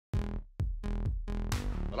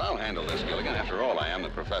But I'll handle this, Gilligan. After all, I am the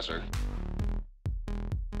professor.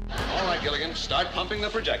 All right, Gilligan, start pumping the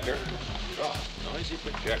projector. Oh, noisy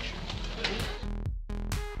projection.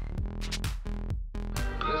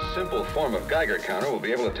 This simple form of Geiger counter will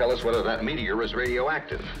be able to tell us whether that meteor is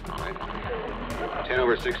radioactive. All right. 10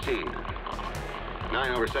 over 16.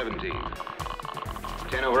 9 over 17.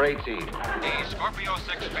 10 over 18. The Scorpio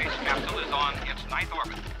 6 space capsule is on its 9th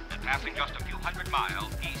orbit and passing just a few hundred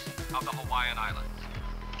miles east of the Hawaiian Islands.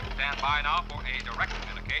 Stand by now for a direct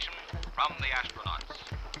communication from the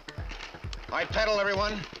astronauts. All right, pedal,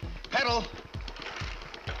 everyone. Pedal.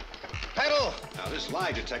 Pedal! Now, this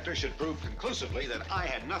lie detector should prove conclusively that I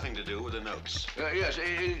had nothing to do with the notes. Yes,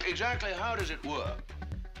 exactly how does it work?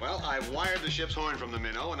 Well, I've wired the ship's horn from the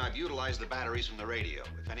minnow, and I've utilized the batteries from the radio.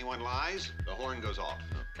 If anyone lies, the horn goes off.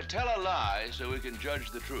 Tell a lie so we can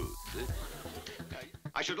judge the truth.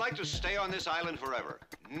 I should like to stay on this island forever.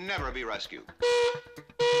 Never be rescued.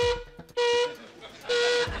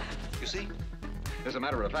 You see? As a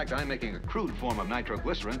matter of fact, I'm making a crude form of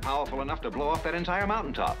nitroglycerin powerful enough to blow off that entire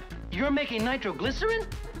mountaintop. You're making nitroglycerin?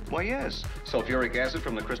 Why, yes. Sulfuric acid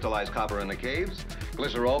from the crystallized copper in the caves,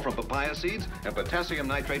 glycerol from papaya seeds, and potassium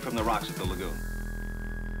nitrate from the rocks at the lagoon.